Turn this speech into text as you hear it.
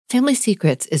Family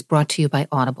Secrets is brought to you by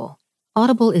Audible.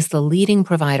 Audible is the leading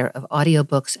provider of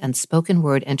audiobooks and spoken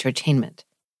word entertainment.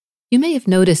 You may have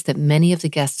noticed that many of the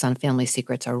guests on Family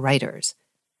Secrets are writers,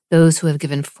 those who have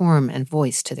given form and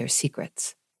voice to their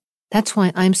secrets. That's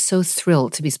why I'm so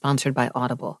thrilled to be sponsored by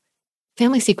Audible.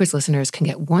 Family Secrets listeners can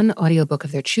get one audiobook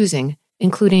of their choosing,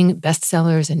 including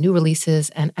bestsellers and new releases,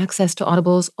 and access to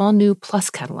Audible's all-new Plus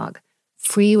catalog,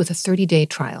 free with a 30-day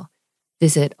trial.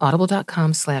 Visit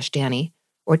audible.com/Danny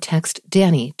or text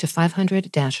Danny to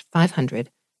 500-500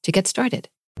 to get started.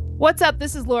 What's up?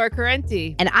 This is Laura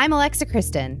Carenti. And I'm Alexa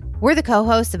Kristen. We're the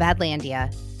co-hosts of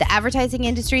Adlandia, the advertising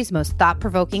industry's most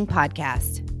thought-provoking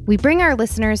podcast. We bring our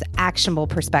listeners actionable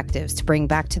perspectives to bring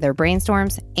back to their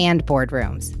brainstorms and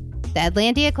boardrooms. The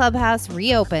Adlandia Clubhouse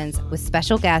reopens with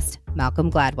special guest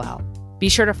Malcolm Gladwell. Be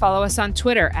sure to follow us on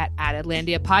Twitter at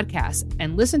Adlandia Podcast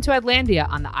and listen to Adlandia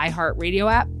on the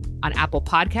iHeartRadio app, on Apple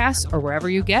Podcasts, or wherever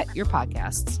you get your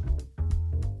podcasts.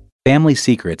 Family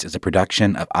Secrets is a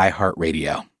production of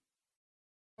iHeartRadio.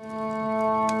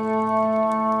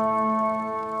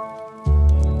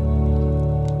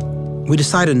 We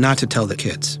decided not to tell the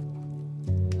kids.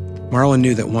 Marla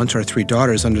knew that once our 3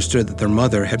 daughters understood that their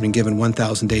mother had been given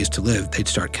 1,000 days to live, they'd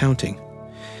start counting.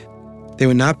 They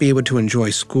would not be able to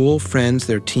enjoy school, friends,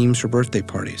 their teams, or birthday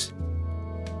parties.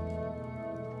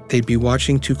 They'd be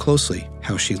watching too closely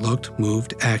how she looked,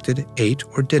 moved, acted, ate,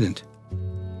 or didn't.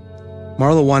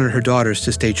 Marla wanted her daughters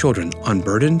to stay children,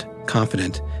 unburdened,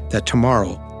 confident that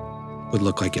tomorrow would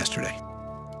look like yesterday.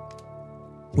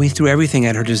 We threw everything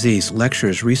at her disease: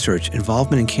 lectures, research,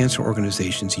 involvement in cancer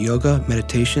organizations, yoga,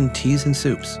 meditation, teas, and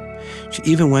soups. She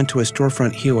even went to a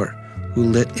storefront healer who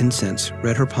lit incense,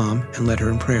 read her palm, and led her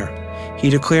in prayer. He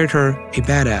declared her a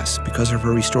badass because of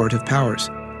her restorative powers.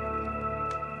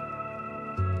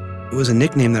 It was a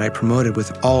nickname that I promoted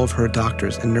with all of her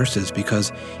doctors and nurses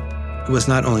because it was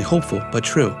not only hopeful, but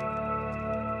true.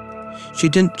 She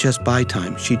didn't just buy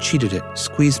time, she cheated it,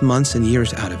 squeezed months and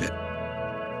years out of it.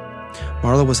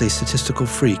 Marla was a statistical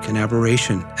freak, an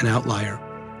aberration, an outlier.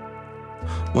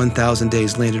 1,000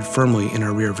 days landed firmly in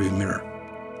our rearview mirror.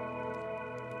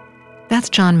 That's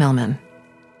John Millman.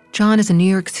 John is a New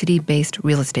York City-based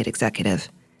real estate executive,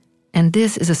 and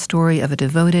this is a story of a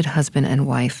devoted husband and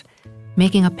wife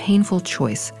making a painful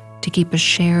choice to keep a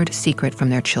shared secret from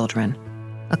their children,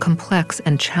 a complex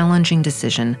and challenging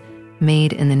decision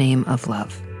made in the name of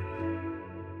love.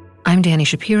 I'm Dani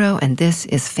Shapiro, and this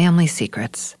is Family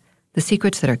Secrets, the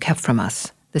secrets that are kept from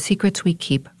us, the secrets we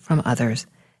keep from others,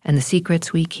 and the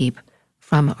secrets we keep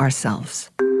from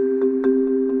ourselves.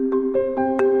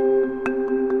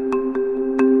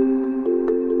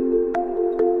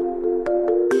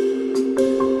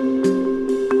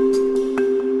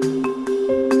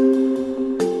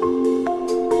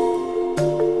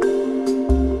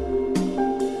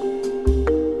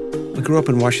 I grew up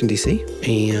in Washington, D.C.,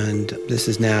 and this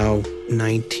is now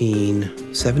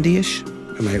 1970-ish,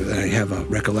 that I have a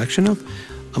recollection of.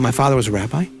 My father was a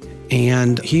rabbi,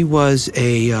 and he was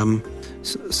a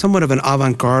somewhat of an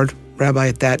avant-garde rabbi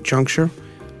at that juncture,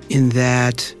 in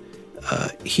that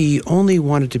he only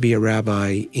wanted to be a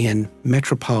rabbi in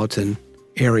metropolitan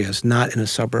areas, not in a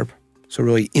suburb, so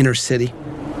really inner city.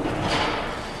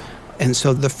 And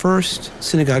so the first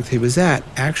synagogue that he was at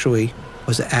actually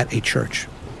was at a church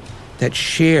that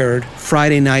shared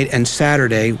Friday night and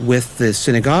Saturday with the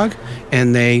synagogue,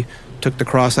 and they took the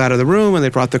cross out of the room, and they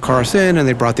brought the cross in, and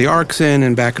they brought the arks in,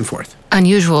 and back and forth.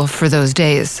 Unusual for those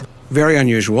days. Very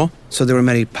unusual. So there were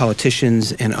many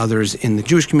politicians and others in the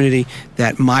Jewish community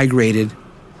that migrated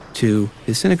to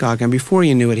his synagogue, and before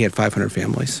you knew it, he had 500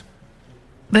 families.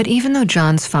 But even though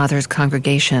John's father's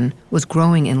congregation was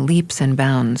growing in leaps and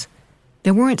bounds,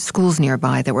 there weren't schools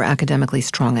nearby that were academically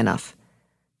strong enough.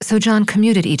 So John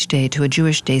commuted each day to a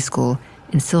Jewish day school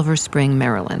in Silver Spring,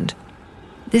 Maryland.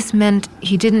 This meant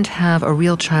he didn't have a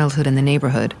real childhood in the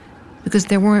neighborhood because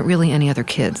there weren't really any other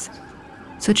kids.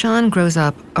 So John grows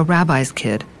up a rabbi's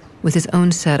kid with his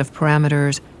own set of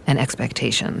parameters and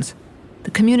expectations.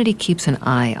 The community keeps an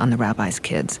eye on the rabbi's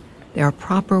kids. There are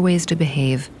proper ways to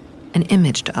behave, an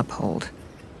image to uphold.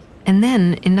 And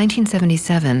then, in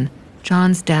 1977,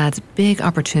 John's dad's big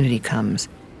opportunity comes.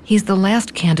 He's the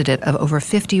last candidate of over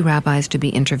 50 rabbis to be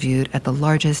interviewed at the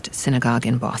largest synagogue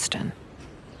in Boston.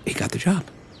 He got the job.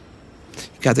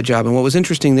 And what was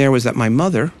interesting there was that my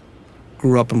mother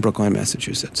grew up in Brookline,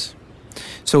 Massachusetts.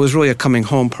 So it was really a coming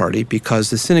home party because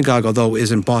the synagogue, although it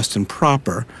is in Boston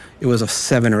proper, it was a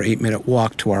 7 or 8 minute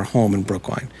walk to our home in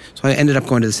Brookline. So I ended up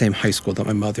going to the same high school that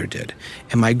my mother did.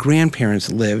 And my grandparents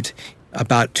lived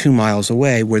about 2 miles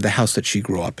away where the house that she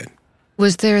grew up in.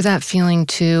 Was there that feeling,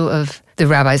 too, of the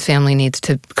rabbi's family needs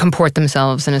to comport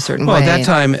themselves in a certain way? Well, at that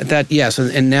time, yes.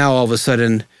 And now all of a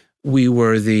sudden, we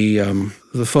were the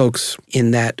folks in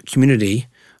that community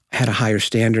had a higher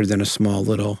standard than a small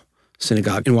little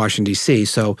synagogue in Washington, D.C.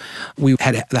 So we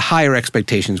had the higher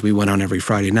expectations. We went on every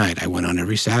Friday night. I went on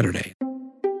every Saturday.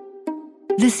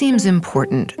 This seems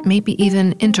important, maybe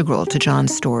even integral to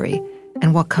John's story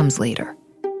and what comes later,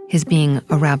 his being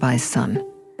a rabbi's son.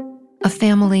 A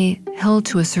family held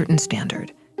to a certain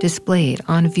standard, displayed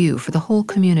on view for the whole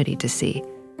community to see.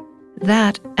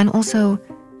 That, and also,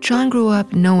 John grew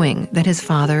up knowing that his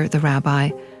father, the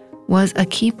rabbi, was a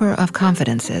keeper of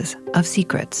confidences, of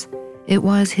secrets. It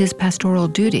was his pastoral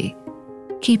duty.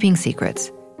 Keeping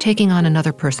secrets, taking on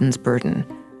another person's burden,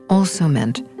 also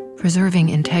meant preserving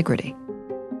integrity.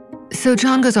 So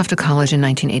John goes off to college in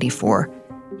 1984.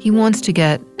 He wants to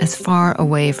get as far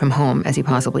away from home as he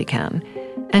possibly can,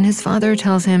 and his father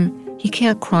tells him he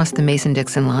can't cross the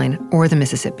Mason-Dixon line or the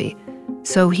Mississippi,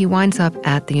 so he winds up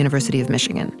at the University of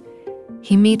Michigan.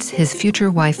 He meets his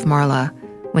future wife, Marla,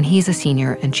 when he's a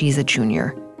senior and she's a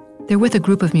junior. They're with a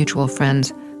group of mutual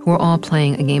friends who are all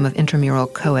playing a game of intramural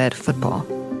co-ed football.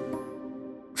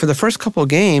 For the first couple of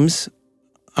games,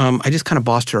 I just kind of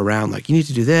bossed her around, like, you need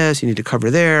to do this, you need to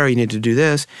cover there, you need to do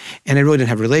this. And I really didn't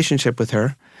have a relationship with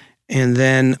her. And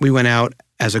then we went out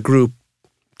as a group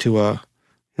to a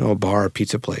bar or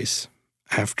pizza place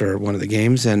after one of the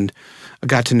games, and I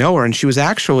got to know her. And she was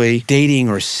actually dating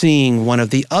or seeing one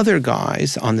of the other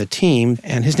guys on the team,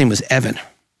 and his name was Evan.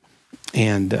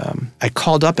 And I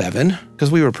called up Evan,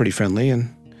 because we were pretty friendly,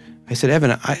 and I said,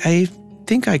 Evan, I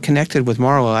think I connected with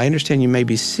Marla. I understand you may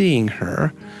be seeing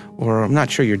her, or I'm not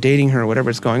sure you're dating her or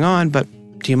whatever's going on, but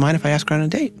do you mind if I ask her on a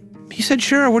date? He said,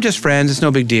 sure, we're just friends. It's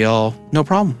no big deal. No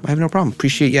problem. I have no problem.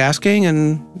 Appreciate you asking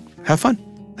and have fun.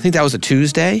 I think that was a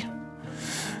Tuesday.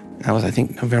 That was, I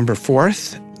think, November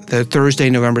 4th. The Thursday,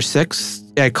 November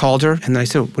 6th, I called her and I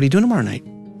said, what are you doing tomorrow night?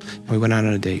 And we went out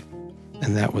on a date.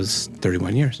 And that was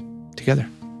 31 years together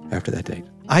after that date.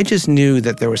 I just knew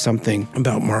that there was something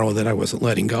about Marla that I wasn't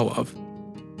letting go of.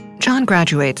 John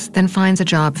graduates, then finds a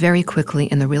job very quickly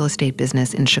in the real estate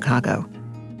business in Chicago.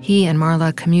 He and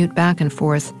Marla commute back and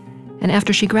forth, and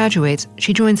after she graduates,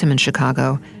 she joins him in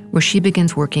Chicago, where she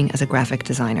begins working as a graphic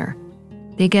designer.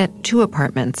 They get 2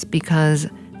 apartments because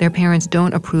their parents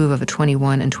don't approve of a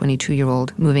 21 and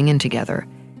 22-year-old moving in together,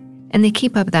 and they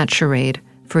keep up that charade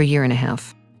for a year and a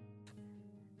half.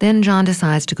 Then John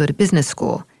decides to go to business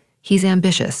school. He's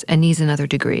ambitious and needs another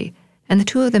degree, and the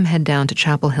 2 of them head down to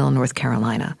Chapel Hill, North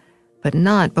Carolina, but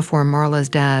not before Marla's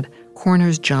dad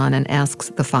corners John and asks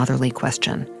the fatherly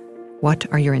question,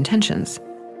 what are your intentions?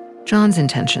 John's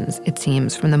intentions, it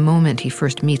seems, from the moment he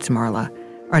first meets Marla,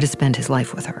 are to spend his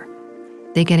life with her.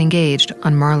 They get engaged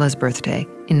on Marla's birthday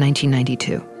in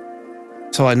 1992.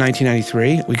 So in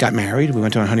 1993, we got married, we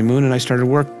went on a honeymoon, and I started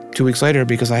work 2 weeks later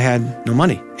because I had no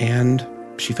money. And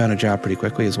she found a job pretty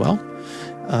quickly as well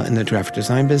in the graphic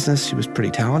design business. She was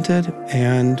pretty talented,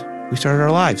 and we started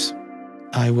our lives.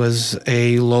 I was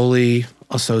a lowly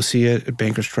associate at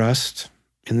Bankers Trust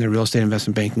in the real estate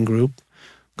investment banking group,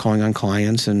 calling on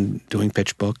clients and doing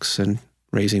pitch books and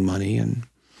raising money, and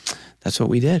that's what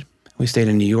we did. We stayed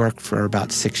in New York for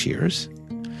about 6 years,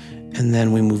 and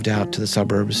then we moved out to the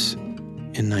suburbs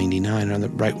in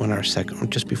 99, right when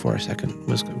just before our second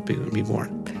was going to be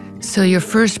born. So your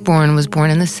firstborn was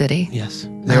born in the city? Yes.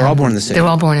 They were all born in the city. They were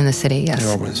all born in the city, yes. They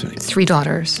were all born in the city. 3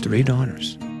 daughters. 3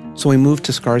 daughters. So we moved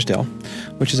to Scarsdale,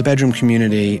 which is a bedroom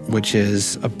community, which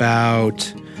is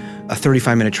about a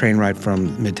 35-minute train ride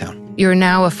from Midtown. You're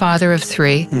now a father of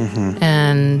 3,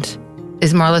 and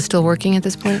is Marla still working at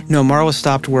this point? No, Marla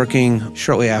stopped working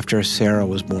shortly after Sarah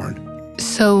was born.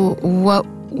 So what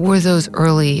were those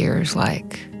early years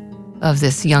like of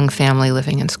this young family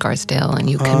living in Scarsdale and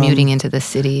you commuting into the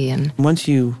city? And once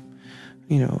you're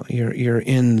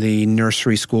in the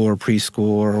nursery school or preschool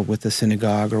or with the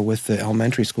synagogue or with the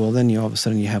elementary school, then all of a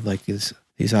sudden you have like these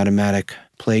automatic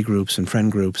play groups and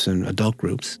friend groups and adult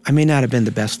groups. I may not have been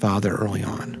the best father early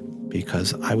on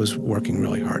because I was working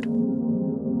really hard.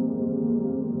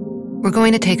 We're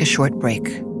going to take a short break.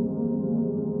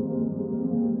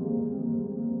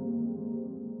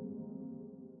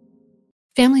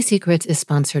 Family Secrets is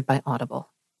sponsored by Audible.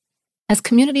 As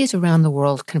communities around the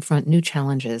world confront new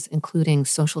challenges, including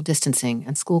social distancing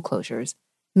and school closures,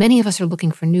 many of us are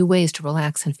looking for new ways to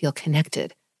relax and feel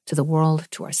connected to the world,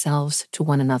 to ourselves, to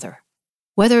one another.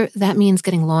 Whether that means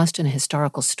getting lost in a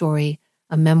historical story,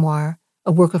 a memoir,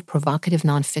 a work of provocative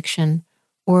nonfiction,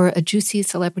 or a juicy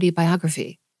celebrity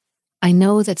biography, I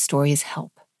know that stories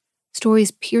help.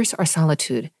 Stories pierce our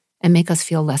solitude and make us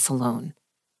feel less alone.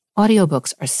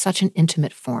 Audiobooks are such an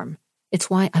intimate form. It's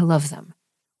why I love them.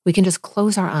 We can just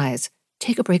close our eyes,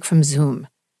 take a break from Zoom,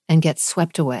 and get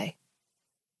swept away.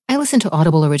 I listen to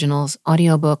Audible originals,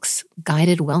 audiobooks,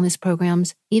 guided wellness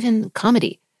programs, even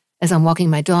comedy, as I'm walking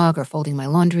my dog or folding my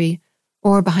laundry,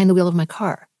 or behind the wheel of my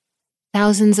car.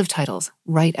 Thousands of titles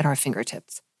right at our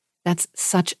fingertips. That's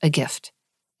such a gift.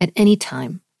 At any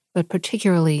time, but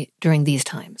particularly during these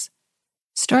times.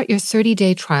 Start your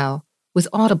 30-day trial with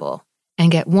Audible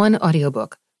and get one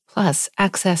audiobook plus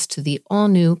access to the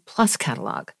all-new Plus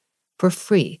catalog for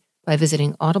free by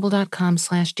visiting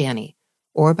audible.com/Danny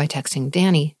or by texting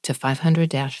Danny to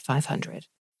 500-500.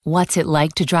 What's it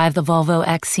like to drive the Volvo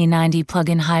XC90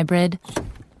 plug-in hybrid?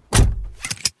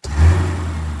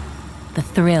 The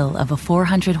thrill of a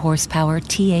 400-horsepower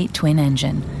T8 twin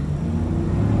engine.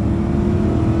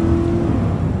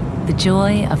 The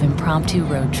joy of impromptu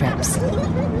road trips.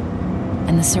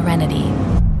 And the serenity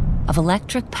of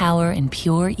electric power in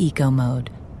pure eco mode.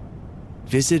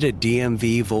 Visit a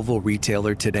DMV Volvo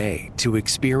retailer today to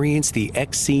experience the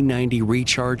XC90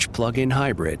 Recharge plug-in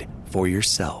hybrid for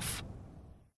yourself.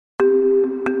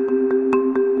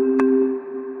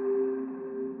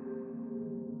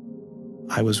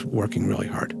 I was working really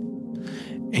hard,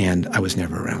 and I was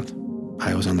never around.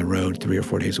 I was on the road 3 or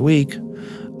 4 days a week.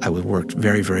 I would work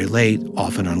very, very late,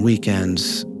 often on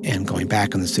weekends, and going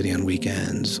back in the city on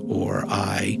weekends, or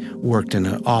I worked in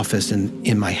an office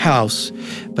in my house,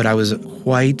 but I was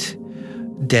quite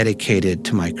dedicated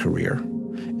to my career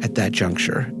at that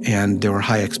juncture, and there were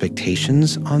high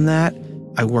expectations on that.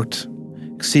 I worked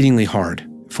exceedingly hard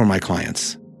for my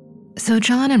clients. So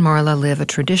John and Marla live a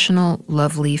traditional,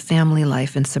 lovely family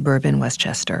life in suburban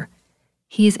Westchester.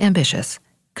 He's ambitious,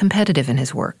 competitive in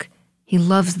his work. He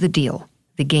loves the deal,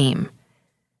 the game.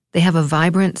 They have a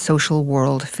vibrant social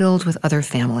world filled with other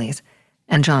families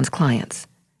and John's clients.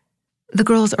 The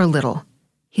girls are little.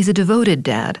 He's a devoted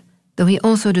dad, though he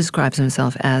also describes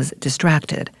himself as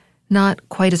distracted, not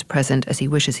quite as present as he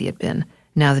wishes he had been,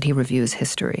 now that he reviews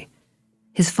history.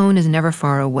 His phone is never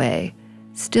far away.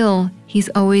 Still, he's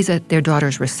always at their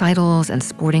daughter's recitals and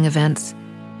sporting events.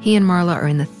 He and Marla are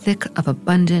in the thick of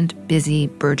abundant, busy,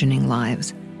 burgeoning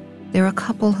lives. They're a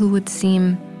couple who would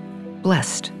seem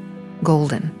blessed,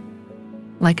 golden,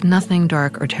 like nothing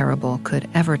dark or terrible could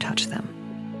ever touch them.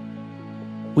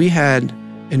 We had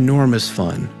enormous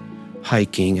fun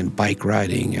hiking and bike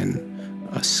riding and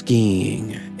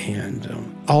skiing and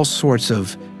all sorts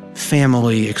of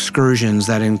family excursions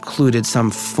that included some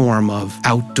form of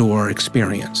outdoor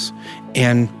experience.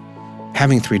 And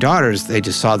having 3 daughters, they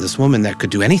just saw this woman that could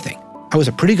do anything. I was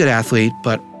a pretty good athlete,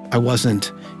 but I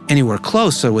wasn't anywhere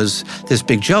close. So it was this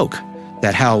big joke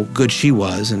that how good she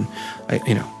was and,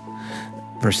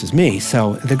 versus me.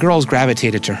 So the girls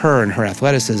gravitated to her and her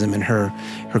athleticism and her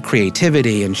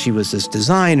creativity, and she was this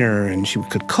designer, and she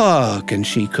could cook, and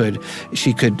she could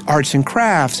arts and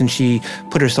crafts, and she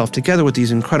put herself together with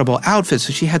these incredible outfits.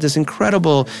 So she had this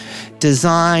incredible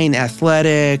design,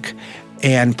 athletic,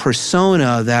 and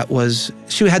persona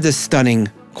she had this stunning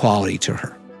quality to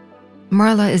her.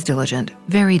 Marla is diligent,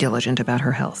 very diligent about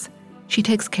her health. She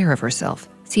takes care of herself,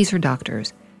 sees her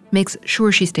doctors, makes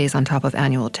sure she stays on top of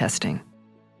annual testing.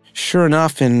 Sure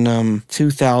enough, in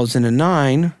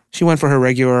 2009, she went for her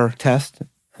regular test.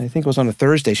 I think it was on a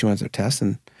Thursday she went to her test,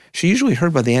 and she usually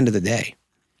heard by the end of the day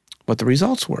what the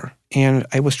results were. And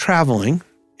I was traveling,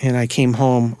 and I came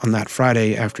home on that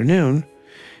Friday afternoon,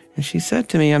 and she said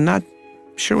to me, "I'm not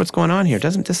sure what's going on here.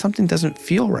 Something doesn't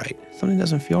feel right. Something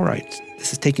doesn't feel right.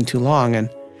 This is taking too long." And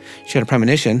she had a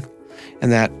premonition,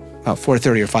 and that about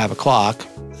 4:30 or 5 o'clock,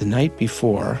 the night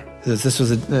before, this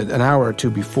was an hour or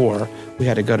two before, we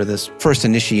had to go to this first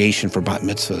initiation for bat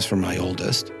mitzvahs for my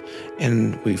oldest.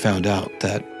 And we found out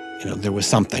that, there was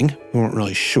something. We weren't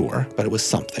really sure, but it was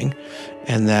something.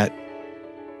 And that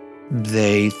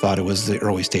they thought it was the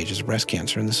early stages of breast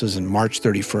cancer. And this was in March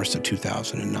 31st of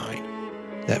 2009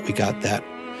 that we got that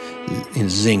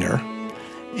zinger.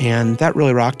 And that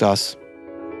really rocked us.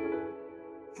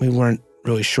 We weren't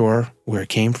really sure where it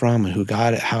came from and who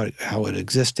got it, how it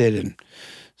existed, and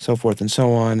so forth and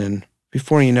so on. And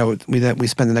before you know it, we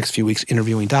spent the next few weeks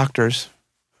interviewing doctors,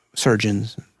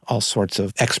 surgeons, all sorts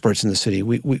of experts in the city.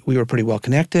 We were pretty well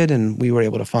connected, and we were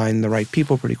able to find the right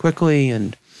people pretty quickly.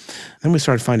 And then we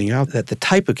started finding out that the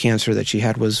type of cancer that she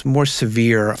had was more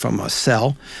severe from a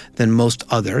cell than most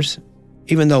others.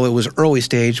 Even though it was early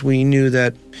stage, we knew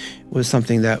that it was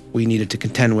something that we needed to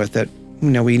contend with, that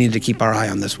we needed to keep our eye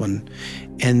on this one.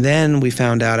 And then we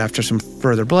found out after some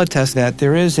further blood tests that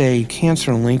there is a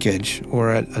cancer linkage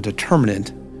or a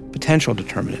potential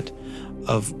determinant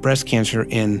of breast cancer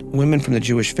in women from the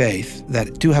Jewish faith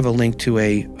that do have a link to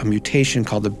a mutation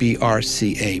called the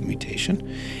BRCA mutation.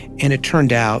 And it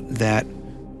turned out that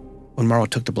when Marla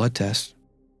took the blood test,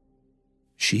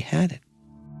 she had it.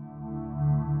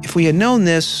 If we had known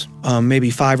this maybe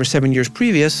 5 or 7 years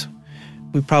previous,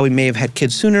 we probably may have had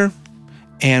kids sooner,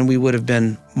 and we would have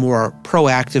been more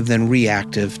proactive than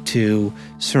reactive to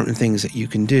certain things that you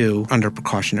can do under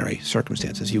precautionary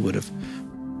circumstances. You would have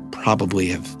probably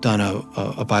have done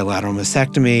a bilateral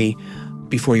mastectomy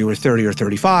before you were 30 or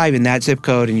 35 in that zip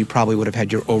code, and you probably would have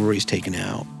had your ovaries taken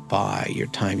out by your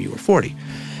time you were 40.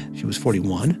 She was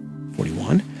 41.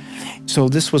 So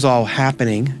this was all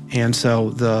happening, and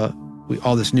so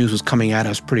all this news was coming at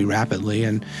us pretty rapidly,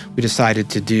 and we decided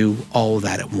to do all of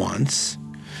that at once.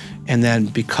 And then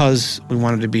because we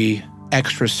wanted to be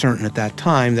extra certain at that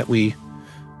time that we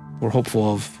were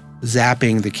hopeful of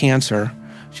zapping the cancer,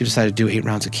 she decided to do 8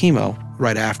 rounds of chemo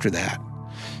right after that.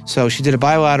 So she did a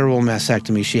bilateral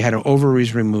mastectomy. She had her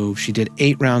ovaries removed. She did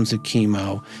 8 rounds of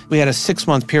chemo. We had a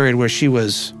 6-month period where she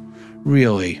was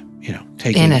really,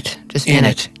 taking in it.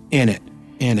 In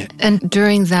it. And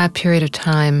during that period of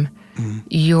time,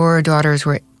 your daughters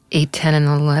were 8, 10, and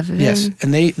 11? Yes,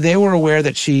 and they were aware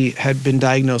that she had been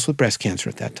diagnosed with breast cancer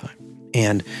at that time.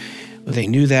 And they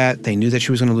knew that. They knew that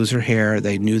she was going to lose her hair.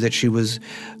 They knew that she was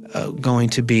going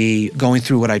to be going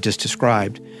through what I just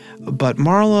described. But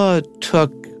Marla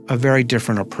took a very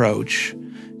different approach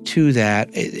to that.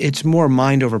 It's more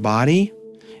mind over body,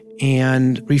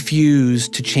 and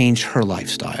refused to change her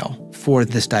lifestyle for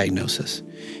this diagnosis.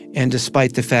 And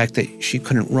despite the fact that she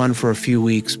couldn't run for a few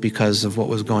weeks because of what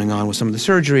was going on with some of the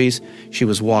surgeries, she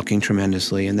was walking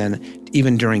tremendously. And then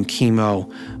even during chemo,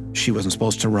 she wasn't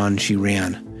supposed to run. She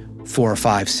ran 4 or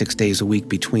 5, 6 days a week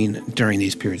during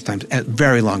these periods of time at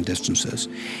very long distances.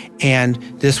 And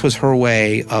this was her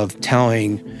way of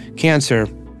telling cancer,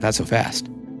 not so fast.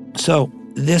 So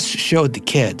this showed the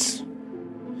kids,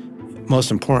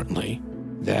 most importantly,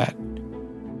 that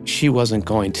she wasn't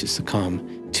going to succumb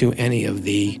to any of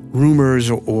the rumors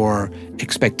or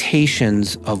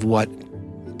expectations of what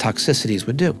toxicities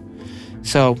would do.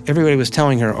 So everybody was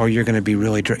telling her, "Oh, you're going to be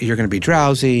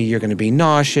drowsy, you're going to be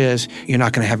nauseous, you're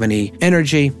not going to have any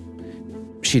energy."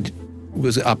 She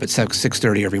was up at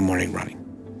 6:30 every morning running.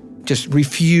 Just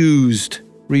refused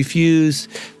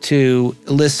to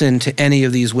listen to any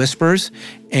of these whispers,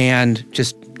 and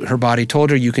just her body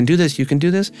told her, "You can do this, you can do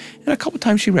this." And a couple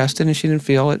times she rested and she didn't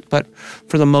feel it, but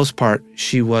for the most part,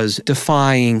 she was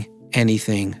defying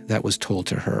anything that was told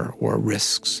to her or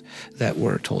risks that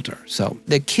were told to her. So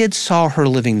the kids saw her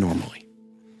living normally.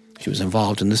 She was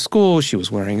involved in the school. She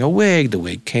was wearing a wig. The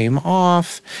wig came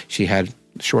off. She had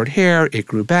short hair. It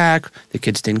grew back. The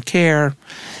kids didn't care.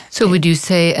 So would you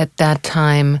say at that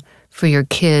time for your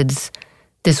kids,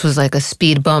 this was like a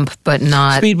speed bump, but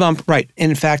not... Speed bump, right.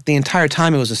 In fact, the entire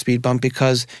time it was a speed bump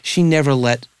because she never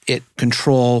let it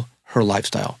control her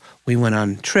lifestyle. We went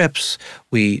on trips.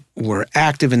 We were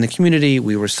active in the community.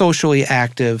 We were socially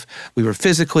active. We were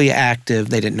physically active.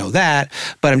 They didn't know that.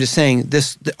 But I'm just saying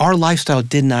our lifestyle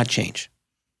did not change.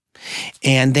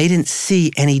 And they didn't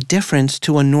see any difference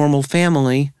to a normal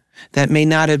family that may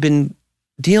not have been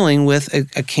dealing with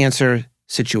a cancer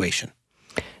situation.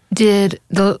 Did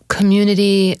the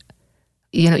community,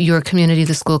 your community,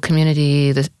 the school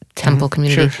community, the temple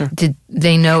community, Sure. did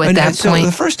they know at that point? So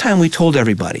the first time we told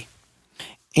everybody,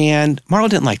 and Marla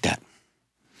didn't like that.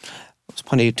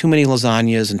 There was too many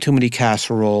lasagnas and too many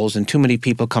casseroles and too many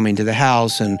people coming to the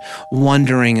house and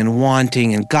wondering and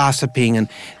wanting and gossiping, and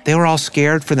they were all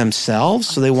scared for themselves,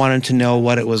 so they wanted to know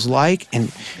what it was like,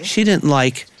 and she didn't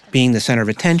like being the center of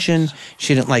attention.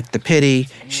 She didn't like the pity.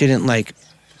 She didn't like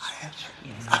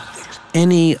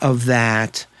any of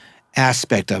that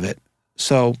aspect of it.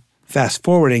 So fast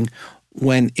forwarding,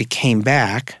 when it came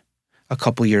back a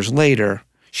couple years later,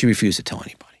 she refused to tell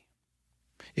anybody,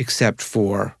 except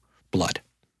for blood,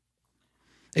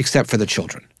 except for the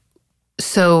children.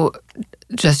 So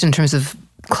just in terms of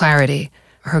clarity,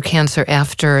 her cancer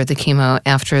after the chemo,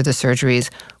 after the surgeries,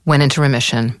 went into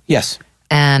remission. Yes.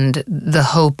 And the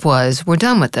hope was, we're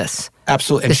done with this.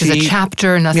 Absolutely. This is a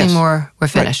chapter, nothing more, we're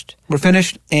finished. Right. We're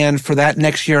finished, and for that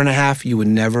next year and a half, you would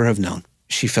never have known.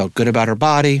 She felt good about her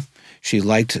body. She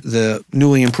liked the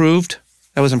newly improved.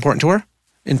 That was important to her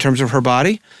in terms of her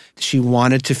body. She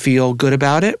wanted to feel good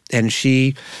about it, and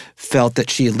she felt that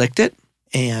she had licked it,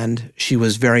 and she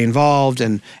was very involved.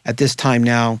 And at this time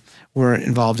now, we're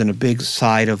involved in a big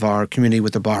side of our community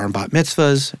with the bar and bat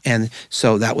mitzvahs. And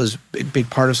so that was a big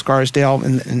part of Scarsdale.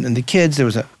 And the kids, there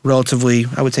was a relatively,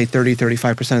 I would say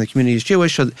 30-35% of the community is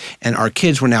Jewish. So, and our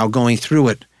kids were now going through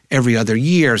it every other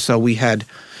year. So we had,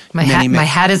 My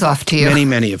hat is off to you.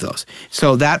 Many of those.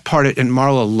 So that part, and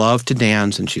Marla loved to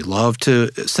dance, and she loved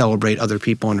to celebrate other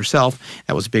people and herself.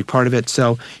 That was a big part of it.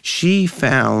 So she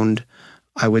found,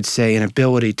 I would say, an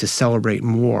ability to celebrate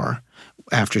more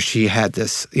after she had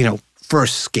this,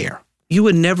 first scare. You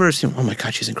would never assume, oh my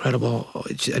God, she's incredible.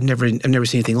 I've never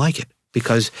seen anything like it,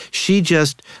 because she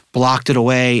just blocked it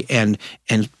away and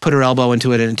put her elbow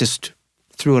into it and just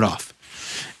threw it off.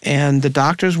 And the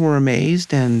doctors were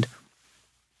amazed, and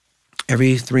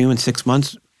every 3 and 6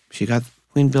 months, she got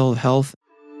Queen Bill of Health.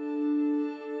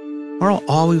 Marla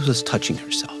always was touching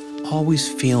herself, always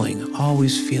feeling.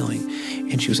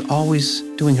 And she was always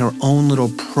doing her own little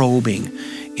probing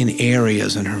in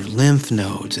areas, in her lymph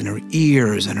nodes, in her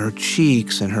ears, and her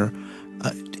cheeks, and her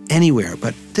anywhere.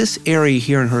 But this area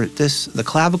here in her, the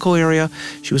clavicle area,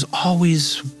 she was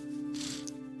always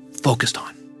focused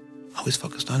on.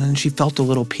 And she felt a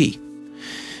little pee.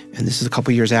 And this is a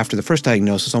couple years after the first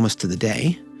diagnosis, almost to the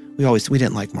day. We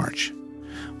didn't like March.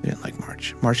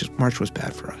 March was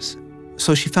bad for us.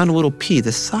 So she found a little pea,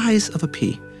 the size of a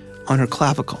pea, on her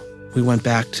clavicle. We went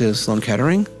back to Sloan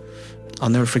Kettering. I'll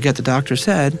never forget the doctor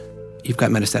said, "You've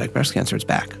got metastatic breast cancer, it's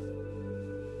back."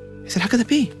 I said, "How could that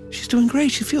be? She's doing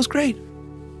great, she feels great."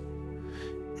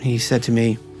 He said to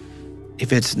me,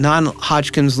 "If it's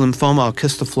non-Hodgkin's lymphoma, I'll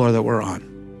kiss the floor that we're on."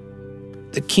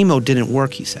 The chemo didn't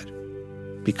work, he said,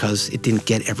 because it didn't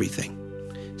get everything.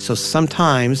 So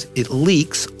sometimes it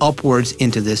leaks upwards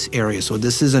into this area. So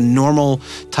this is a normal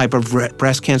type of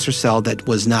breast cancer cell that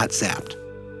was not zapped.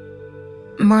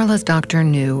 Marla's doctor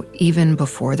knew even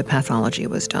before the pathology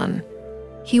was done.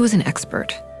 He was an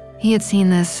expert. He had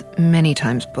seen this many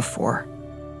times before.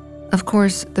 Of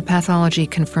course, the pathology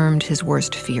confirmed his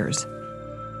worst fears.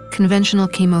 Conventional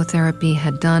chemotherapy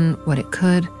had done what it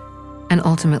could and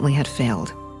ultimately had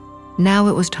failed. Now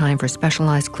it was time for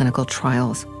specialized clinical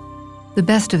trials. The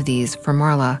best of these, for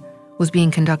Marla, was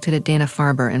being conducted at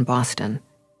Dana-Farber in Boston.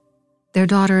 Their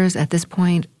daughters at this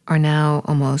point are now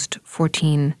almost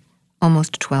 14,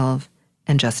 almost 12,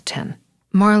 and just 10.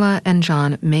 Marla and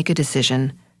John make a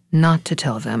decision not to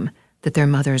tell them that their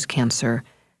mother's cancer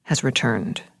has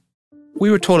returned.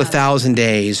 We were told 1,000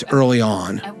 days early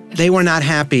on. They were not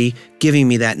happy giving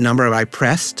me that number. I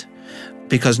pressed,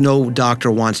 because no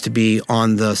doctor wants to be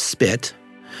on the spit,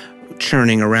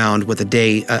 churning around with a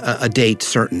date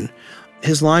certain.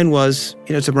 His line was,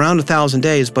 it's around 1,000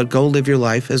 days, but go live your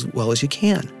life as well as you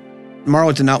can.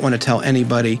 Marla did not want to tell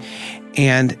anybody.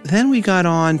 And then we got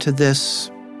on to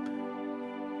this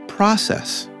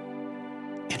process,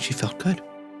 and she felt good.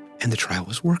 And the trial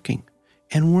was working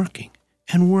and working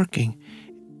and working.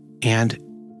 And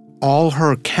all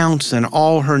her counts and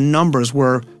all her numbers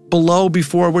were below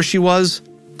before where she was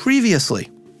previously.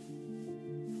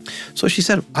 So she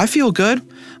said, I feel good.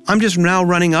 I'm just now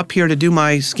running up here to do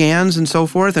my scans and so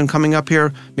forth, and coming up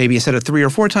here, maybe instead of 3 or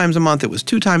 4 times a month, it was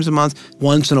 2 times a month.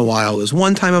 Once in a while, it was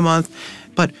 1 time a month.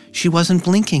 But she wasn't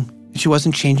blinking. She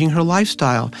wasn't changing her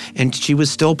lifestyle. And she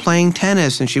was still playing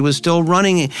tennis, and she was still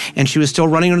running, and she was still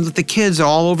running with the kids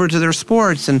all over to their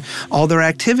sports and all their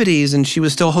activities, and she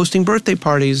was still hosting birthday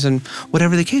parties and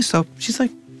whatever the case. So she's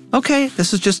like, okay,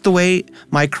 this is just the way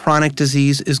my chronic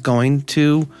disease is going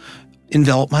to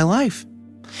envelop my life.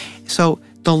 So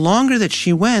the longer that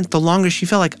she went, the longer she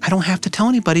felt like, I don't have to tell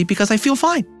anybody because I feel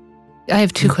fine. I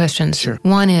have 2 questions. Sure.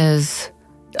 One is,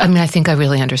 I think I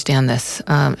really understand this,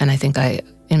 and I think I,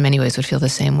 in many ways, would feel the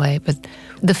same way. But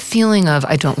the feeling of,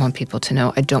 I don't want people to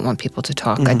know, I don't want people to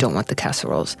talk, I don't want the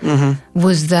casseroles.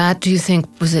 Was that, do you think,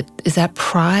 is that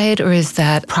pride or is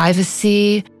that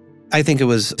privacy? I think it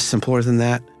was simpler than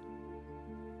that.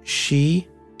 She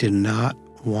did not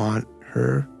want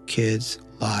her kids'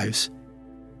 lives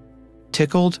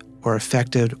tickled or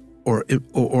affected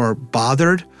or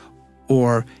bothered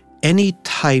or any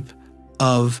type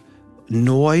of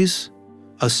noise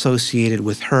associated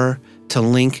with her to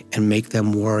link and make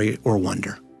them worry or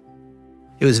wonder.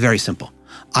 It was very simple.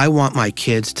 I want my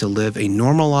kids to live a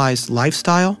normalized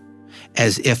lifestyle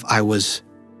as if I was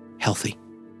healthy.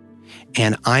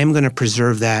 And I'm going to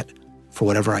preserve that for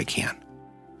whatever I can.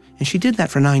 And she did that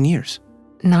for 9 years.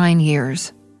 9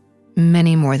 years.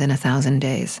 Many more than 1,000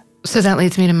 days. So that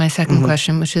leads me to my second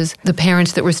question, which is the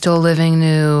parents that were still living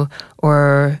knew,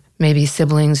 or maybe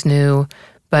siblings knew,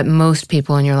 but most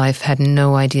people in your life had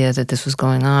no idea that this was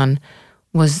going on.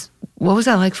 What was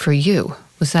that like for you?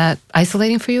 Was that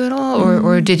isolating for you at all,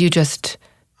 or did you just?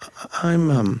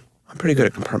 I'm pretty good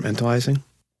at compartmentalizing.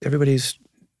 Everybody's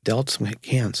dealt some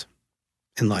hands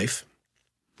in life.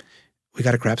 We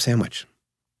got a crap sandwich,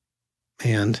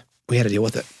 and we had to deal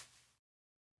with it.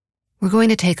 We're going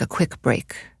to take a quick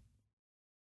break.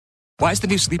 Why is the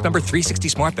new Sleep Number 360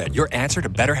 smart bed your answer to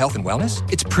better health and wellness?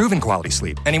 It's proven quality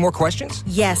sleep. Any more questions?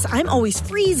 Yes, I'm always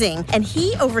freezing, and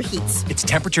he overheats. It's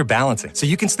temperature balancing, so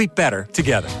you can sleep better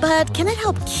together. But can it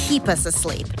help keep us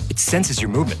asleep? It senses your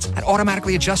movements and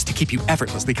automatically adjusts to keep you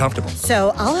effortlessly comfortable.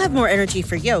 So I'll have more energy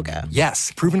for yoga.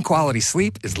 Yes, proven quality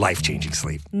sleep is life-changing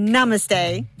sleep.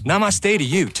 Namaste. Namaste to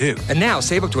you, too. And now,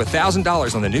 save up to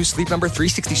 $1,000 on the new Sleep Number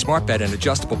 360 smart bed and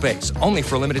adjustable base, only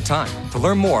for a limited time. To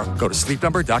learn more, go to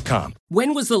sleepnumber.com.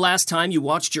 When was the last time you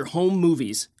watched your home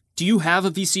movies? Do you have a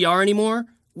VCR anymore?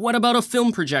 What about a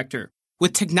film projector?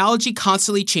 With technology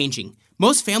constantly changing,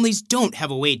 most families don't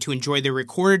have a way to enjoy their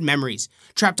recorded memories,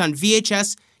 trapped on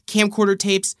VHS, camcorder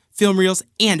tapes, film reels,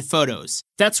 and photos.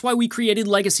 That's why we created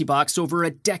Legacy Box over a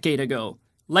decade ago.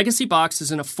 Legacy Box is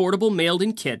an affordable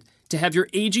mailed-in kit to have your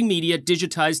aging media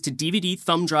digitized to DVD,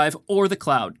 thumb drive, or the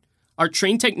cloud. Our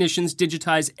trained technicians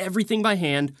digitize everything by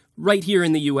hand right here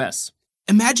in the U.S.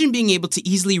 Imagine being able to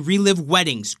easily relive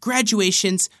weddings,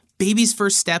 graduations, baby's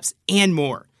first steps, and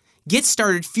more. Get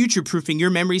started future-proofing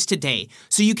your memories today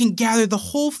so you can gather the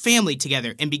whole family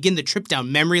together and begin the trip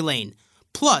down memory lane.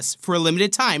 Plus, for a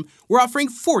limited time, we're offering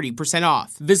 40%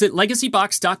 off. Visit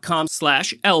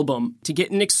legacybox.com/album to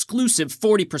get an exclusive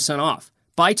 40% off.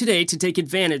 Buy today to take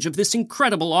advantage of this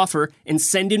incredible offer and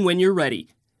send in when you're ready.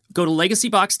 Go to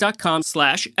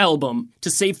legacybox.com/album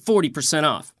to save 40%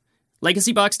 off.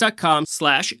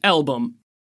 legacybox.com/album.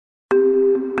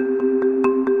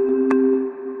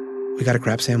 We got a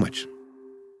crab sandwich,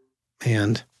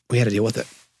 and we had to deal with it.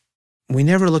 We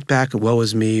never looked back at woe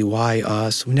is me, why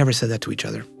us. We never said that to each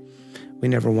other. We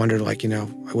never wondered, I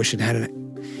wish it hadn't.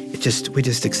 We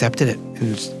just accepted it.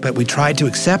 But we tried to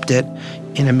accept it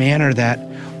in a manner that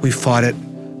we fought it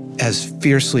as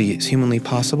fiercely as humanly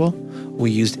possible. We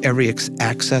used every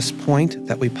access point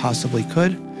that we possibly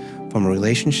could, from a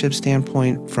relationship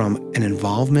standpoint, from an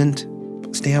involvement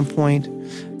standpoint,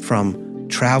 from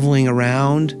traveling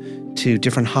around to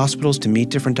different hospitals to meet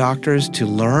different doctors, to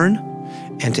learn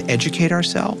and to educate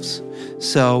ourselves.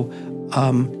 So,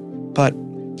 but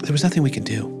there was nothing we could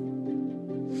do.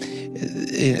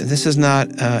 This is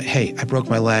not, hey, I broke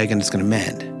my leg and it's going to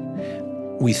mend.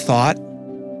 We thought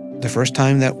the first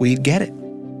time that we'd get it.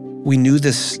 We knew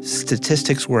the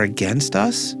statistics were against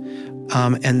us.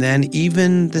 And then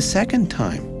even the second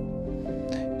time,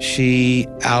 she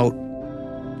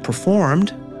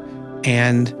outperformed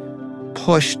and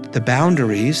pushed the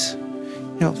boundaries,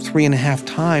 3.5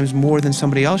 times more than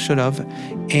somebody else should have,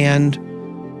 and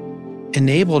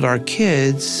enabled our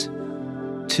kids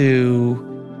to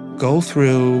go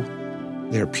through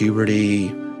their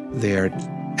puberty, their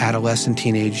adolescent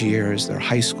teenage years, their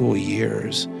high school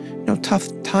years, tough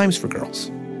times for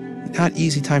girls. Not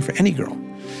easy time for any girl.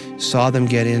 Saw them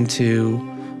get into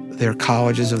their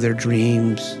colleges of their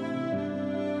dreams.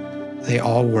 They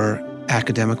all were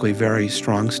academically very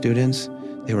strong students.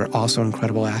 They were also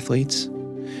incredible athletes.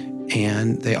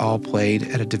 And they all played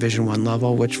at a Division I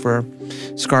level, which for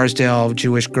Scarsdale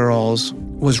Jewish girls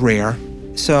was rare.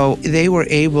 So they were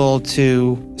able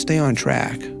to stay on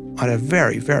track on a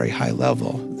very, very high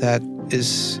level that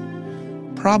is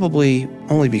probably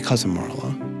only because of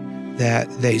Marla, that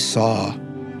they saw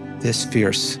this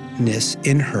fierceness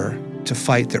in her to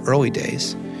fight the early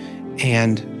days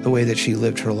and the way that she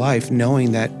lived her life,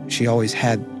 knowing that she always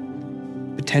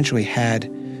potentially had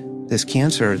this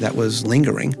cancer that was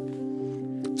lingering.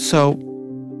 So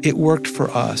it worked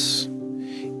for us.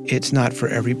 It's not for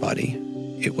everybody.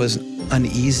 It was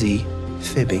uneasy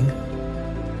fibbing.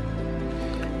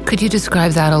 Could you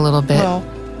describe that a little bit? Well,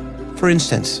 for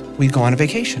instance, we'd go on a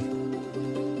vacation.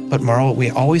 But Marla,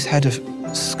 we always had to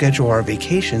schedule our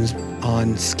vacations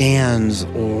on scans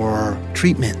or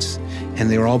treatments, and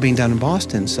they were all being done in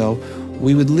Boston. So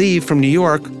we would leave from New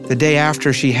York the day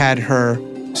after she had her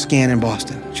scan in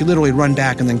Boston. She'd literally run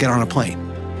back and then get on a plane.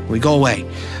 We'd go away.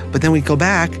 But then we'd go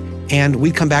back, and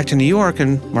we'd come back to New York,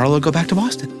 and Marla would go back to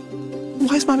Boston.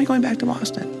 Why is Mommy going back to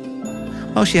Boston?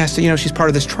 Well, she has to, she's part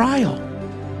of this trial.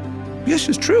 Yes,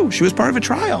 it's true. She was part of a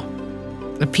trial.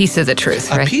 A piece of the truth,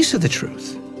 right? A piece of the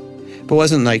truth.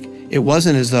 But it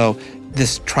wasn't as though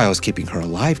this trial is keeping her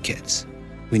alive, kids.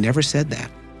 We never said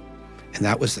that. And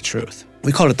that was the truth.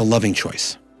 We called it the loving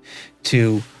choice,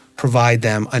 to provide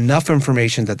them enough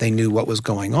information that they knew what was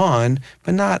going on,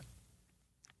 but not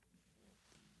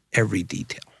every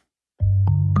detail.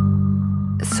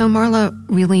 So Marla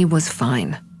really was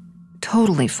fine.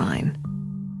 Totally fine.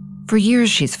 For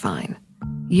years, she's fine.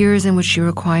 Years in which she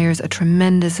requires a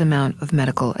tremendous amount of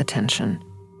medical attention.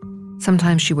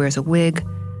 Sometimes she wears a wig,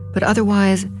 but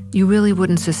otherwise, you really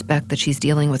wouldn't suspect that she's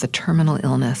dealing with a terminal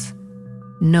illness.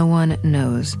 No one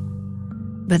knows.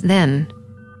 But then,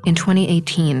 In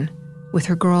 2018, with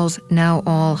her girls now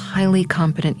all highly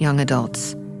competent young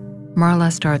adults,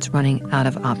 Marla starts running out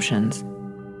of options.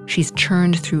 She's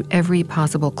churned through every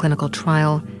possible clinical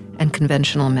trial and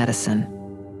conventional medicine.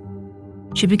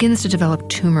 She begins to develop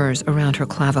tumors around her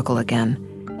clavicle again,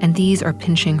 and these are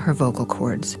pinching her vocal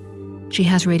cords. She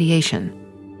has radiation,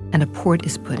 and a port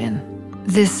is put in.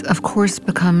 This, of course,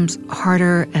 becomes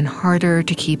harder and harder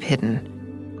to keep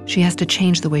hidden. She has to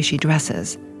change the way she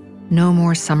dresses. No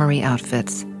more summery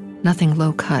outfits, nothing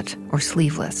low-cut or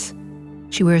sleeveless.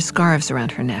 She wears scarves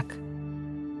around her neck.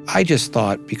 I just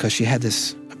thought because she had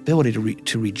this ability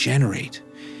to regenerate,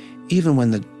 even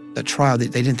when the trial, they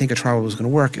didn't think a trial was going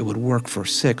to work, it would work for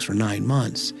 6 or 9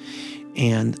 months,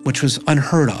 and which was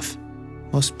unheard of.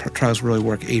 Most trials really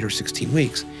work 8 or 16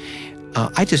 weeks.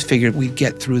 I just figured we'd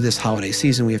get through this holiday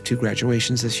season. We have 2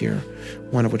 graduations this year,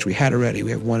 one of which we had already.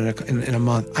 We have one in a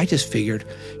month. I just figured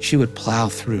she would plow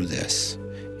through this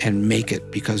and make it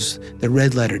because the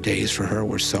red letter days for her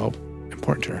were so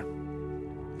important to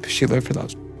her. She lived for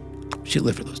those. She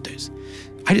lived for those days.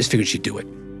 I just figured she'd do it.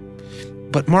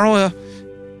 But Marla,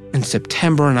 in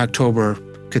September and October,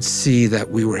 could see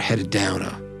that we were headed down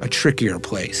a trickier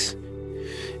place.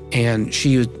 And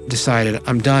she decided,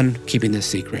 I'm done keeping this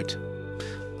secret.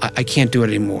 I can't do it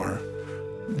anymore.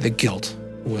 The guilt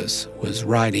was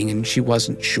riding, and she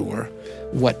wasn't sure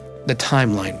what the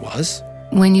timeline was.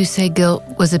 When you say guilt,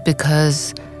 was it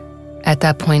because at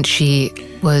that point she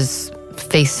was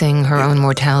facing her own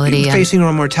mortality? Facing her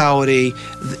own mortality.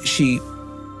 She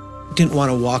didn't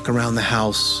want to walk around the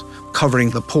house covering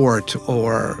the port,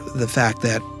 or the fact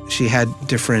that she had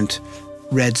different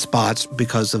red spots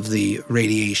because of the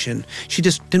radiation. She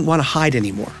just didn't want to hide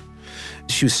anymore.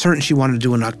 She was certain she wanted to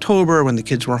do it in October when the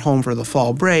kids were home for the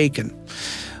fall break, and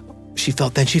she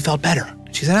felt better.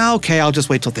 She said, okay, I'll just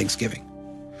wait till Thanksgiving.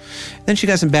 Then she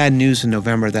got some bad news in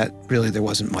November that really there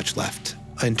wasn't much left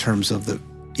in terms of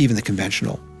even the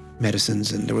conventional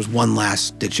medicines, and there was one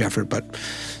last ditch effort, but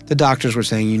the doctors were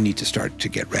saying you need to start to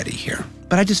get ready here.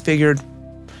 But I just figured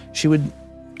she would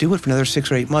do it for another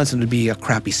 6 or 8 months, and it would be a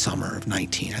crappy summer of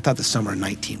 19. I thought the summer of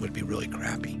 19 would be really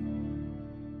crappy.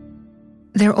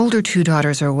 Their older 2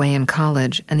 daughters are away in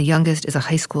college, and the youngest is a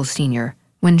high school senior,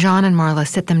 when John and Marla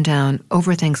sit them down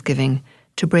over Thanksgiving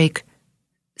to break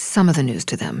some of the news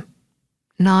to them.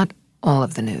 Not all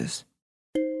of the news.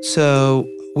 So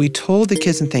we told the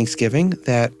kids on Thanksgiving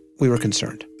that we were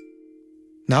concerned.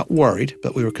 Not worried,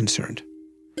 but we were concerned.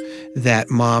 That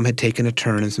Mom had taken a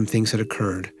turn and some things had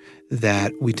occurred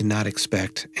that we did not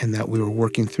expect, and that we were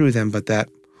working through them, but that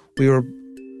we were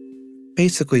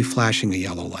basically flashing a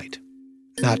yellow light.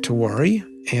 Not to worry,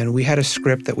 and we had a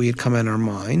script that we had come in our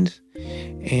mind,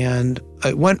 and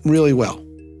it went really well.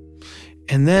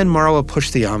 And then Marla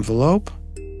pushed the envelope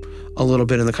a little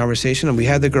bit in the conversation, and we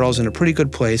had the girls in a pretty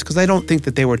good place, because I don't think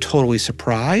that they were totally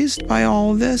surprised by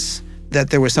all of this, that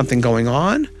there was something going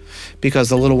on, because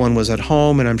the little one was at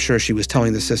home, and I'm sure she was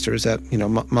telling the sisters that,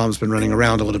 Mom's been running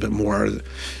around a little bit more.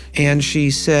 And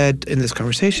she said in this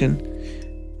conversation,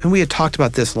 and we had talked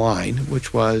about this line,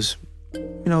 which was,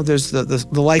 there's the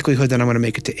likelihood that I'm going to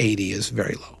make it to 80 is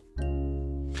very low.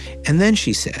 And then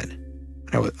she said,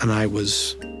 and I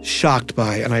was shocked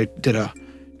by, and I did a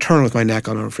turn with my neck,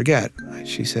 I'll never forget.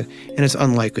 She said, and it's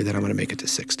unlikely that I'm going to make it to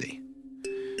 60.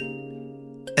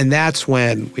 And that's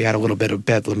when we had a little bit of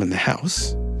bedlam in the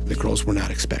house. The girls were not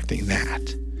expecting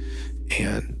that.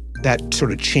 And that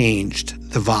sort of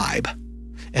changed the vibe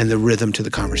and the rhythm to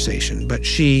the conversation. But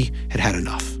she had had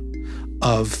enough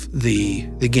of the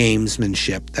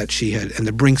gamesmanship that she had and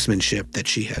the brinksmanship that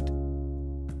she had.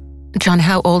 John,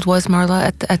 how old was Marla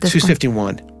at this point? She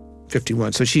was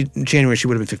 51. So in January, she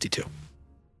would have been 52.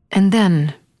 And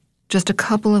then, just a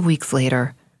couple of weeks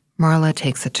later, Marla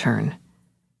takes a turn.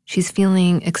 She's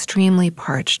feeling extremely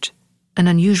parched, an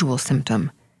unusual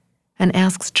symptom, and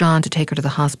asks John to take her to the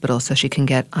hospital so she can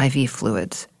get IV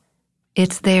fluids.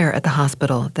 It's there at the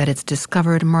hospital that it's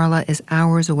discovered Marla is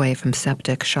hours away from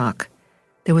septic shock.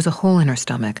 There was a hole in her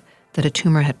stomach that a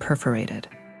tumor had perforated.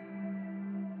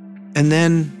 And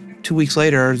then 2 weeks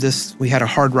later, we had a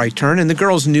hard right turn, and the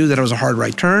girls knew that it was a hard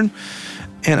right turn.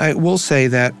 And I will say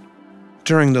that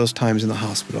during those times in the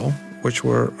hospital, which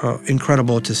were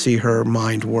incredible to see her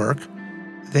mind work,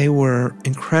 they were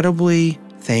incredibly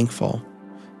thankful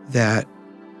that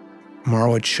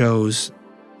Marla chose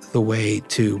the way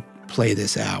to play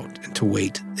this out and to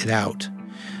wait it out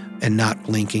and not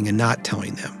blinking and not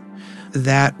telling them.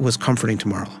 That was comforting to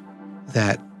Marla,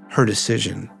 that her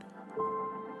decision,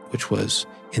 which was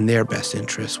in their best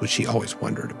interest, which she always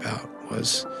wondered about,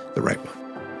 was the right one.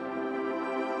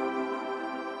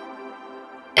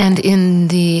 And in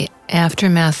the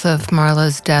Aftermath of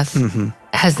Marla's death,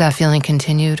 has that feeling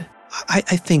continued? I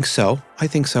think so. I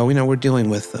think so. We're dealing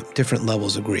with different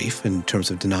levels of grief in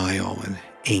terms of denial and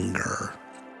anger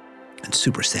and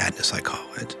super sadness, I call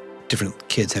it. Different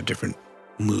kids have different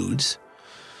moods.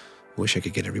 I wish I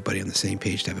could get everybody on the same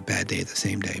page to have a bad day the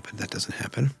same day, but that doesn't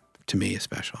happen, to me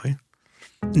especially.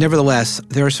 Nevertheless,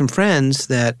 there are some friends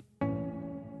that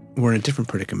were in a different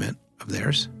predicament of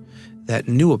theirs that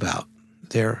knew about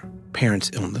their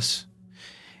parents' illness,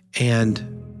 and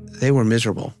they were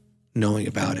miserable knowing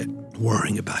about it,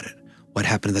 worrying about it. What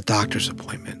happened at the doctor's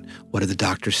appointment? What did the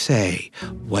doctor say?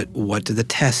 What did the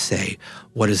test say?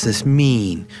 What does this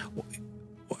mean?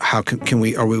 How can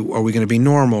we, are we going to be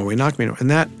normal? Are we not going to be normal?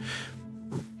 And that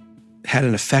had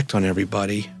an effect on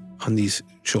everybody, on these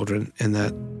children, and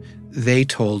that they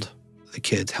told the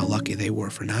kids how lucky they were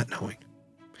for not knowing.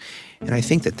 And I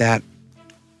think that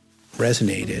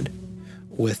resonated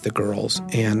with the girls,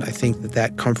 and I think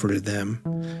that comforted them,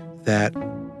 that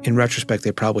in retrospect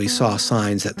they probably saw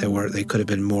signs that they could have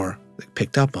been more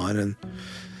picked up on, and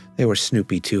they were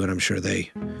snoopy too, and I'm sure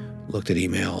they looked at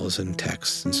emails and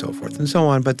texts and so forth and so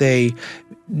on, but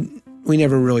we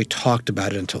never really talked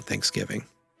about it until Thanksgiving.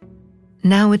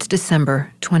 Now it's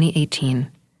December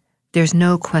 2018. There's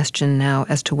no question now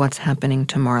as to what's happening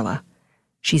to Marla.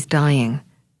 She's dying,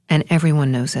 and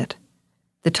everyone knows it.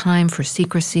 The time for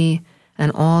secrecy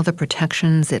and all the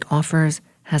protections it offers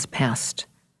has passed.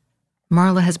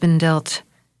 Marla has been dealt,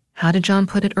 how did John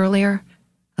put it earlier?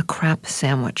 A crap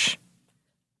sandwich.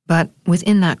 But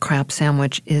within that crap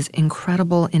sandwich is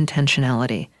incredible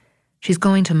intentionality. She's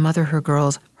going to mother her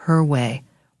girls her way,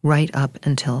 right up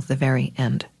until the very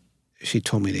end. She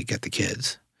told me to get the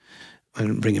kids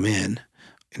and bring them in.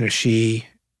 She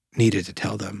needed to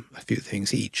tell them a few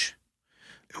things each.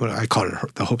 I call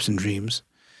it the hopes and dreams.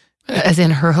 As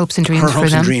in her hopes and dreams for them? Her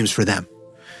hopes and dreams for them.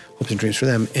 Hopes and dreams for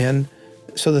them. And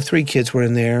so the 3 kids were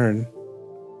in there, and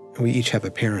we each have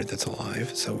a parent that's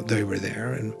alive, so they were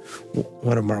there. And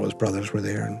one of Marla's brothers were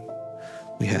there, and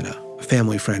we had a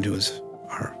family friend who was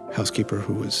our housekeeper,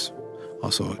 who was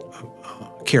also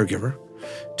a caregiver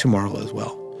to Marla as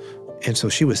well. And so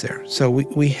she was there. So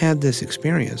we had this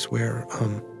experience where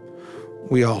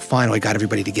we all finally got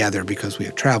everybody together because we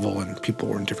had travel and people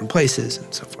were in different places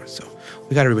and so forth. So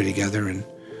we got everybody together, and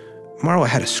Marla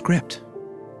had a script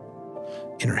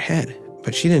in her head,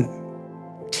 but she didn't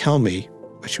tell me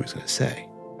what she was going to say.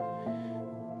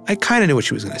 I kind of knew what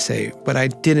she was going to say, but I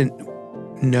didn't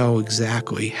know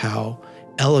exactly how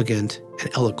elegant and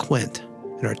eloquent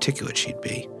and articulate she'd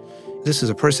be. This is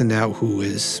a person now who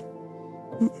is,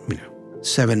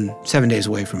 7 days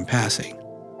away from passing,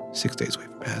 6 days away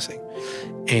from passing,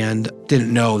 and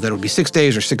didn't know that it would be 6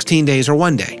 days or 16 days or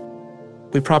 1 day.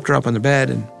 We propped her up on the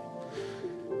bed, and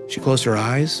she closed her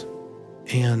eyes,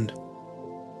 and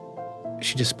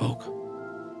she just spoke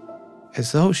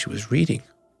as though she was reading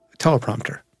a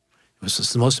teleprompter. It was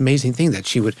just the most amazing thing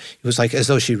that it was like as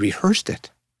though she rehearsed it.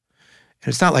 And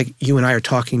it's not like you and I are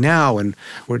talking now and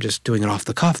we're just doing it off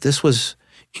the cuff. This was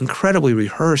incredibly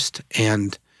rehearsed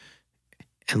and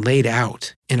laid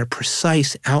out in a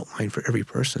precise outline for every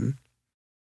person.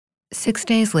 6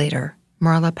 days later,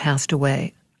 Marla passed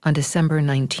away on December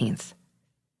 19th.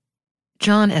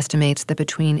 John estimates that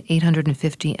between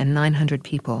 850 and 900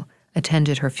 people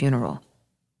attended her funeral.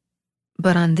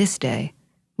 But on this day,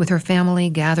 with her family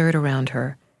gathered around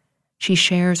her, she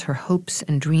shares her hopes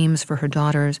and dreams for her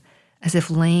daughters as if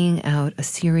laying out a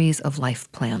series of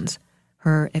life plans,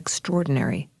 her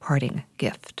extraordinary parting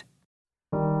gift.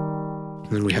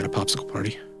 And then we had a popsicle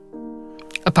party.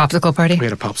 A popsicle party? We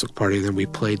had a popsicle party, and then we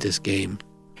played this game,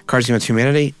 Cards Against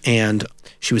Humanity, and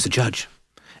she was a judge.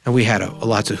 And we had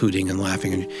lots of hooting and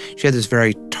laughing, and she had this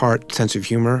very tart sense of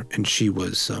humor, and she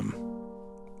was,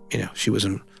 she was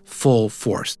in full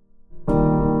force.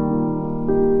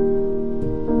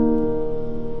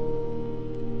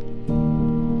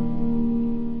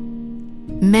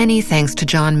 Many thanks to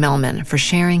John Mellman for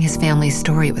sharing his family's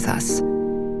story with us.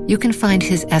 You can find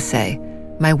his essay,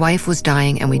 My Wife Was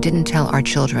Dying and We Didn't Tell Our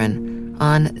Children,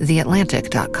 on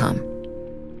theatlantic.com.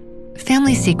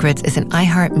 Family Secrets is an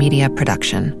iHeartMedia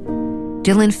production.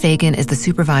 Dylan Fagan is the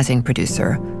supervising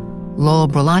producer, Lowell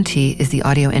Brolanti is the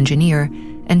audio engineer,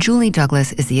 and Julie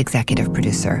Douglas is the executive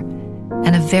producer.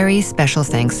 And a very special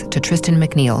thanks to Tristan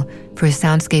McNeil for his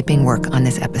soundscaping work on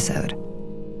this episode.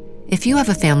 If you have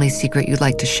a family secret you'd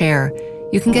like to share,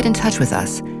 you can get in touch with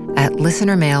us at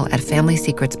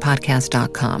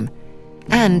listenermail@familysecretspodcast.com.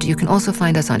 And you can also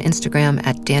find us on Instagram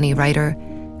at Danny Writer,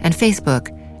 and Facebook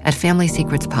at Family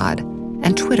Secrets Pod,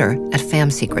 and Twitter at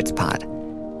FamSecretsPod.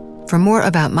 For more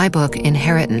about my book,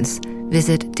 Inheritance,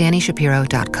 Visit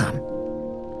DannyShapiro.com.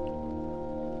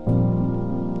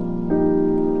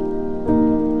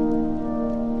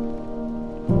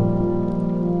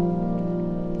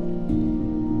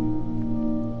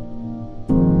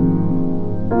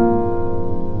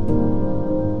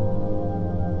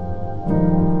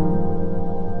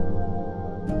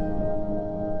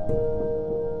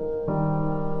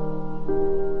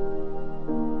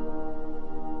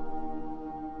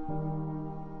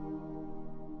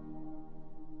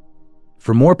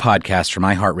 For more podcasts from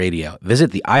iHeartRadio,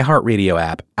 visit the iHeartRadio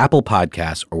app, Apple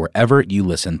Podcasts, or wherever you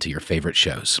listen to your favorite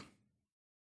shows.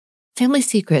 Family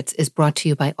Secrets is brought to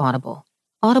you by Audible.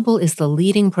 Audible is the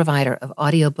leading provider of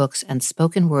audiobooks and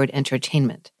spoken word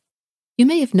entertainment. You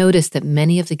may have noticed that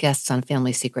many of the guests on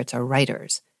Family Secrets are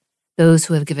writers, those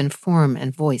who have given form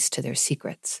and voice to their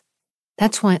secrets.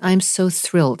 That's why I'm so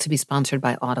thrilled to be sponsored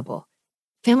by Audible.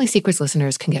 Family Secrets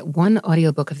listeners can get one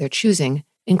audiobook of their choosing,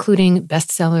 including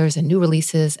bestsellers and new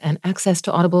releases, and access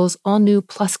to Audible's all-new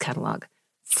Plus catalog,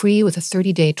 free with a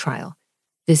 30-day trial.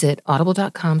 Visit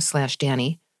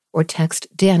audible.com/Danny or text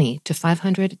Danny to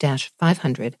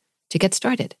 500-500 to get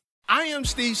started. I am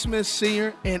Steve Smith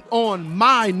Sr., and on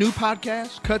my new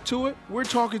podcast, Cut to It, we're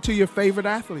talking to your favorite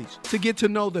athletes to get to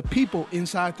know the people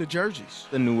inside the jerseys.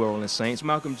 The New Orleans Saints,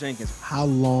 Malcolm Jenkins. How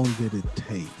long did it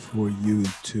take for you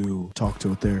to talk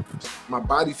to a therapist? My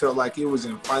body felt like it was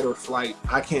in fight or flight.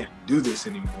 I can't do this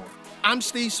anymore. I'm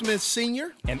Steve Smith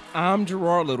Sr. And I'm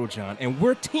Gerard Littlejohn, and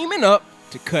we're teaming up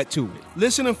to Cut to It.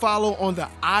 Listen and follow on the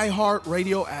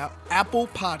iHeartRadio app, Apple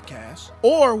Podcasts,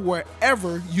 or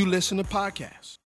wherever you listen to podcasts.